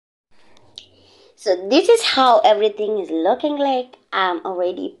So this is how everything is looking like. I'm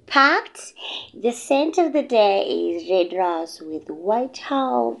already packed. The scent of the day is red rose with white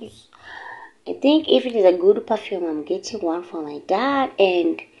house. I think if it is a good perfume, I'm getting one for my dad.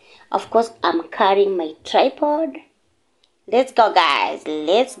 And of course, I'm carrying my tripod. Let's go, guys.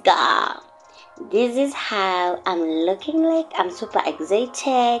 Let's go. This is how I'm looking like. I'm super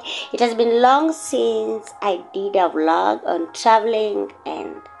excited. It has been long since I did a vlog on traveling,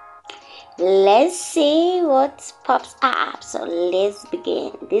 and let's see what pops up. So let's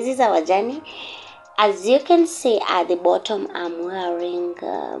begin. This is our journey. As you can see at the bottom, I'm wearing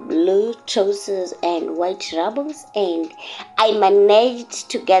blue trousers and white rubbers, and I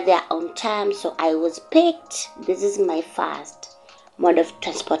managed to get there on time, so I was picked. This is my first mode of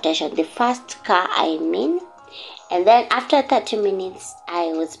transportation, the first car I'm in. And then after 30 minutes, I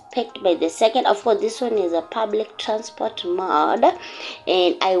was picked by the second. Of course, this one is a public transport mode,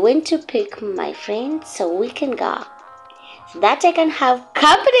 and I went to pick my friend so we can go, so that I can have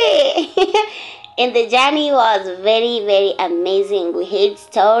company. And the journey was very amazing. We heard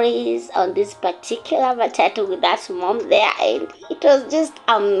stories on this particular matatu with that mom there, and it was just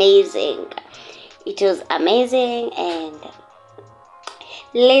amazing. It was amazing, and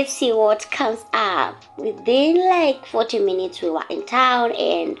let's see what comes up. Within like 40 minutes we were in town,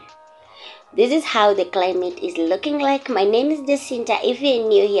 and this is how the climate is looking like. My name is Jacinta. If you're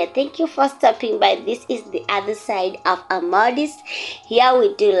new here, thank you for stopping by. This is the other side of a modest. Here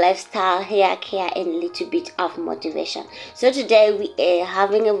we do lifestyle, hair care, and a little bit of motivation. So today we are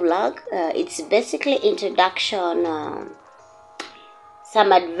having a vlog. It's basically introduction,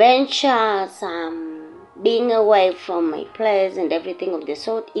 some adventure, some being away from my place and everything of the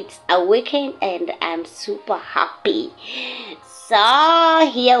sort. It's a weekend and I'm super happy.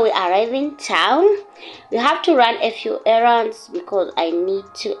 So here we arrive in town. We have to run a few errands because I need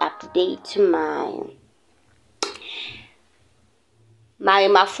to update my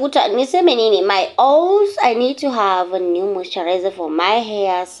mafuta, my oils. I need to have a new moisturizer for my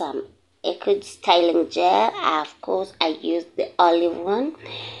hair, some eco styling gel. Of course I use the olive one.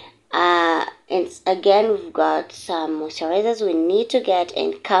 And again, we've got some moisturizers we need to get,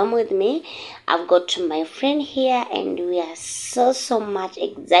 and come with me. I've got my friend here, and we are so much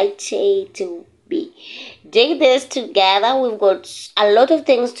excited to be doing this together. We've got a lot of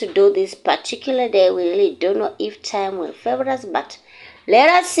things to do this particular day. We really don't know if time will favor us, but let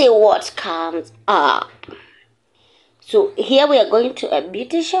us see what comes up. So here we are going to a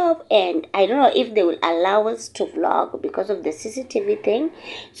beauty shop, and I don't know if they will allow us to vlog because of the CCTV thing.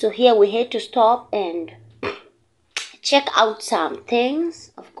 So here we had to stop and check out some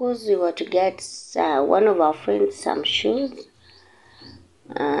things. Of course, we were to get one of our friends some shoes.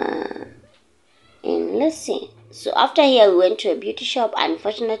 And let's see. So after here we went to a beauty shop.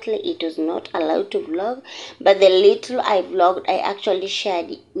 Unfortunately, it was not allowed to vlog, but the little I vlogged, I actually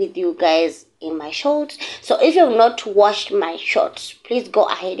shared with you guys in my shorts. So if you have not watched my shorts, please go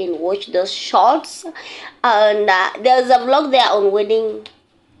ahead and watch those shorts. And there's a vlog there on wedding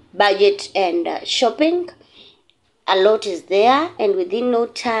budget and shopping. A lot is there, and within no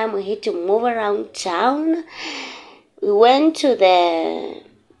time we had to move around town. We went to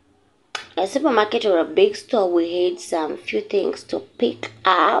a supermarket or a big store. We had some few things to pick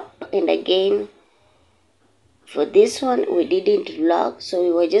up, and again for this one we didn't vlog, so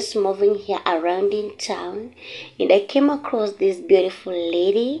we were just moving here around in town, and I came across this beautiful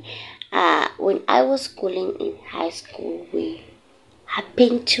lady. When I was schooling in high school, we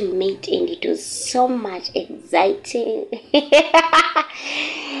happened to meet, and it was so much exciting.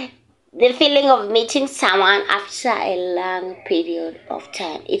 The feeling of meeting someone after a long period of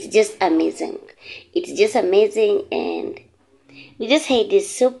time, it's just amazing. It's just amazing, and we just had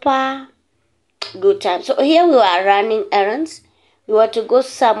this super good time. So here we were running errands. We were to go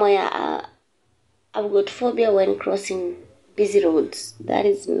somewhere. I've got phobia when crossing busy roads. That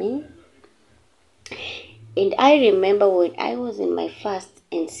is me. And I remember when I was in my first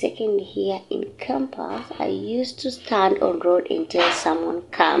and second year in campus, I used to stand on road until someone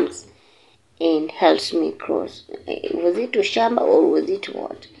comes and helps me cross. Was it to Shamba or was it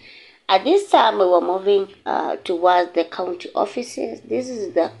what? At this time, we were moving towards the county offices. This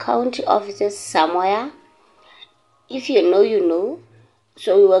is the county offices somewhere. If you know, you know.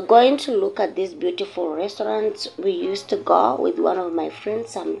 So we were going to look at these beautiful restaurants we used to go with one of my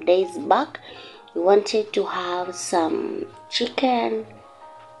friends some days back. We wanted to have some chicken,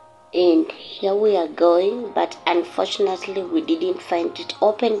 and here we are going, but unfortunately we didn't find it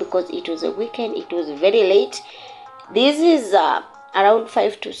open because it was a weekend. It was very late. This is around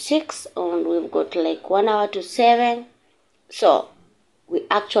 5 to 6, and we've got like 1 hour to 7. So we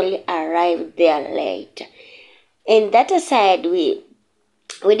actually arrived there late. And that aside, we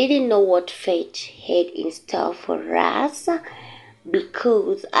didn't know what fate had in store for us,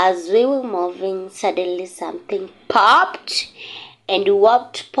 because as we were moving, suddenly something popped. And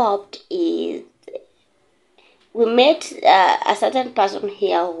what popped is we met a certain person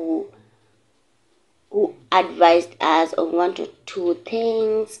here who advised us on one or two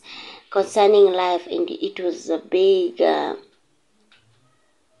things concerning life, and it was a big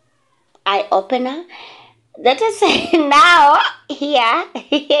eye opener. That is now here,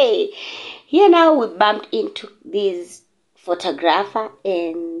 here now we bumped into this photographer,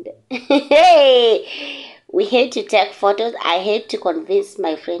 and we had to take photos. I had to convince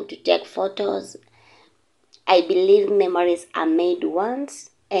my friend to take photos. I believe memories are made once,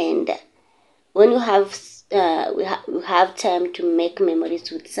 and when you have you have time to make memories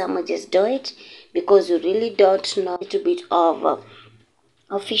with someone, just do it, because you really don't know. A little bit of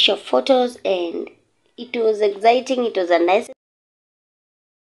official photos, and it was exciting. It was a nice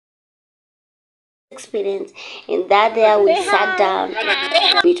experience. In that there we sat down,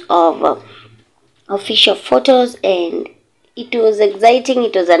 a bit of official photos, and it was exciting.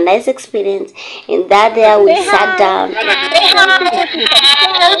 It was a nice experience. In that there we sat down.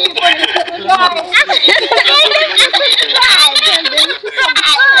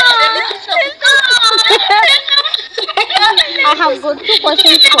 I have got two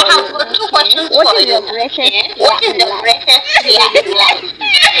questions for you. What is your greatest fear in life?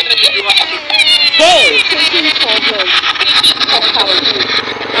 Hey, Taking photos of couples.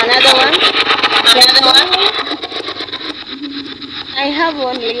 Another one? I have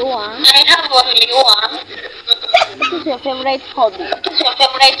only one. What is your favorite hobby?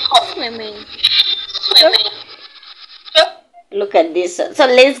 Swimming. look at this. So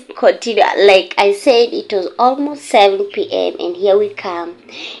let's continue. Like I said, it was almost 7 p.m. and here we come.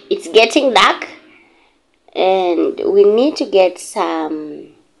 It's getting dark, and we need to get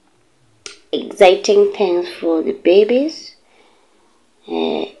some exciting things for the babies.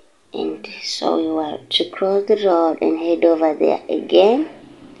 And so we were to cross the road and head over there again.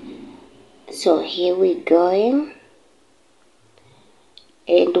 So here we going.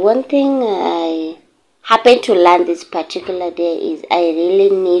 And one thing I happened to learn this particular day is I really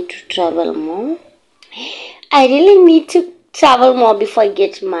need to travel more. I really need to travel more before I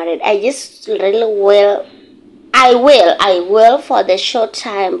get married. I just really will. I will for the short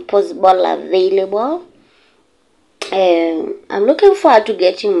time possible available. I'm looking forward to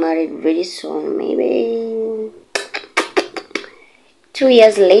getting married very soon, maybe 2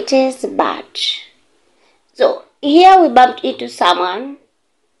 years later. But so here we bumped into someone.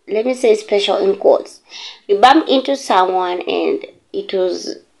 Let me say special in quotes. We bumped into someone, and it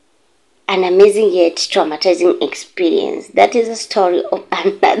was an amazing yet traumatizing experience. That is a story of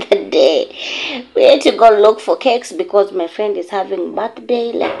another day. We had to go look for cakes because my friend is having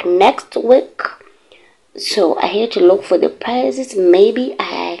birthday like next week. So I had to look for the prizes. Maybe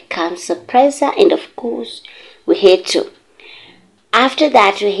I can surprise her, and of course we had to. After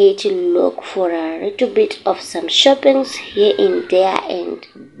that, we had to look for a little bit of some shoppings here and there, and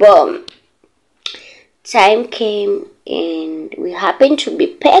boom, time came and we happened to be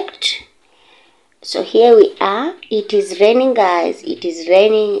packed. So here we are. It is raining, guys. It is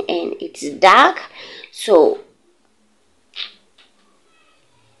raining and it's dark. So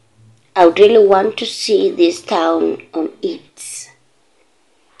I would really want to see this town on its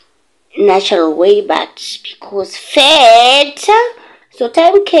natural way, but because fate. So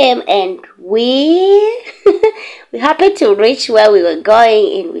time came and we we happened to reach where we were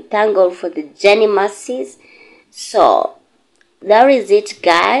going, and we thank God for the journey mercies. So there is it,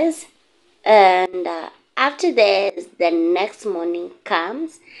 guys. And after this, the next morning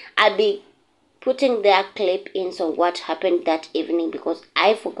comes. I'll be putting their clip in on what happened that evening because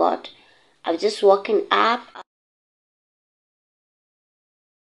I forgot. I was just walking up.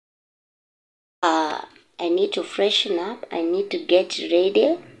 I need to freshen up. I need to get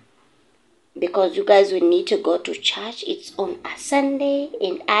ready because you guys will need to go to church. It's on a Sunday,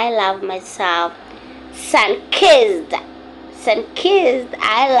 and I love myself sun-kissed. Sun-kissed.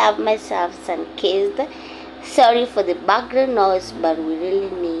 I love myself sun-kissed. Sorry for the background noise, but we really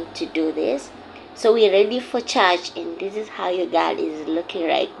need to do this. So we're ready for church, and this is how your girl is looking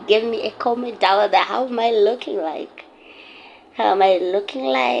like. Give me a comment down there. How am I looking like? How am I looking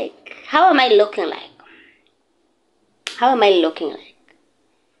like? How am I looking like? How am I looking like?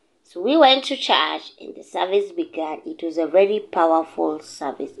 So we went to church and the service began. It was a very powerful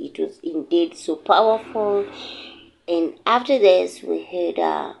service. It was indeed so powerful. And after this, we had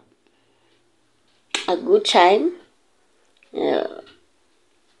a good time.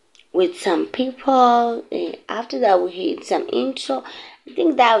 with some people. After that, we hit some intro. I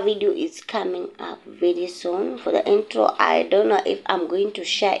think that video is coming up very soon. For the intro, I don't know if I'm going to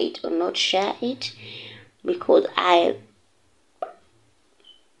share it or not share it, because I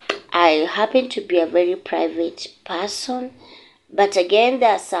happen to be a very private person. But again,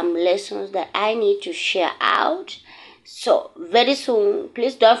 there are some lessons that I need to share out. So very soon,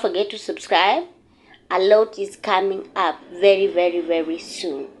 please don't forget to subscribe. A lot is coming up very, very, very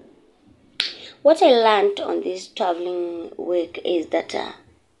soon. What I learned on this traveling week is that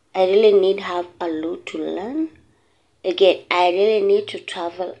I really need have a lot to learn. Again, I really need to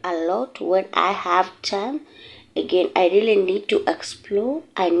travel a lot when I have time. Again, I really need to explore.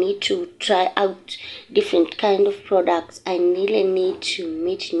 I need to try out different kind of products. I really need to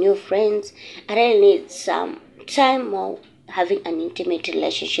meet new friends. I really need some time more having an intimate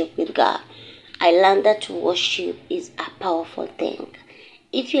relationship with God. I learned that worship is a powerful thing.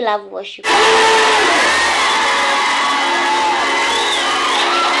 If you love worship,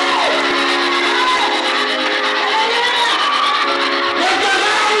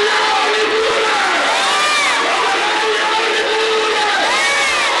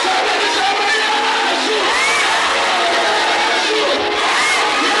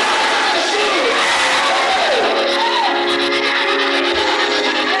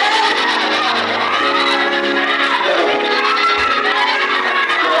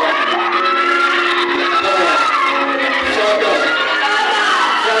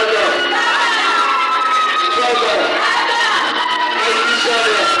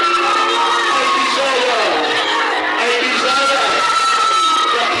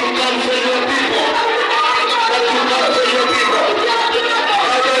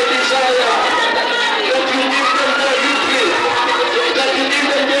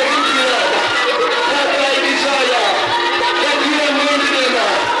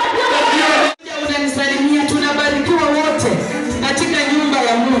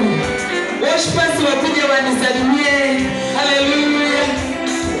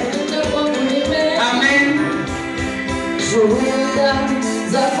 Shuhuda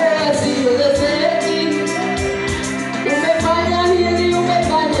za kuwa zile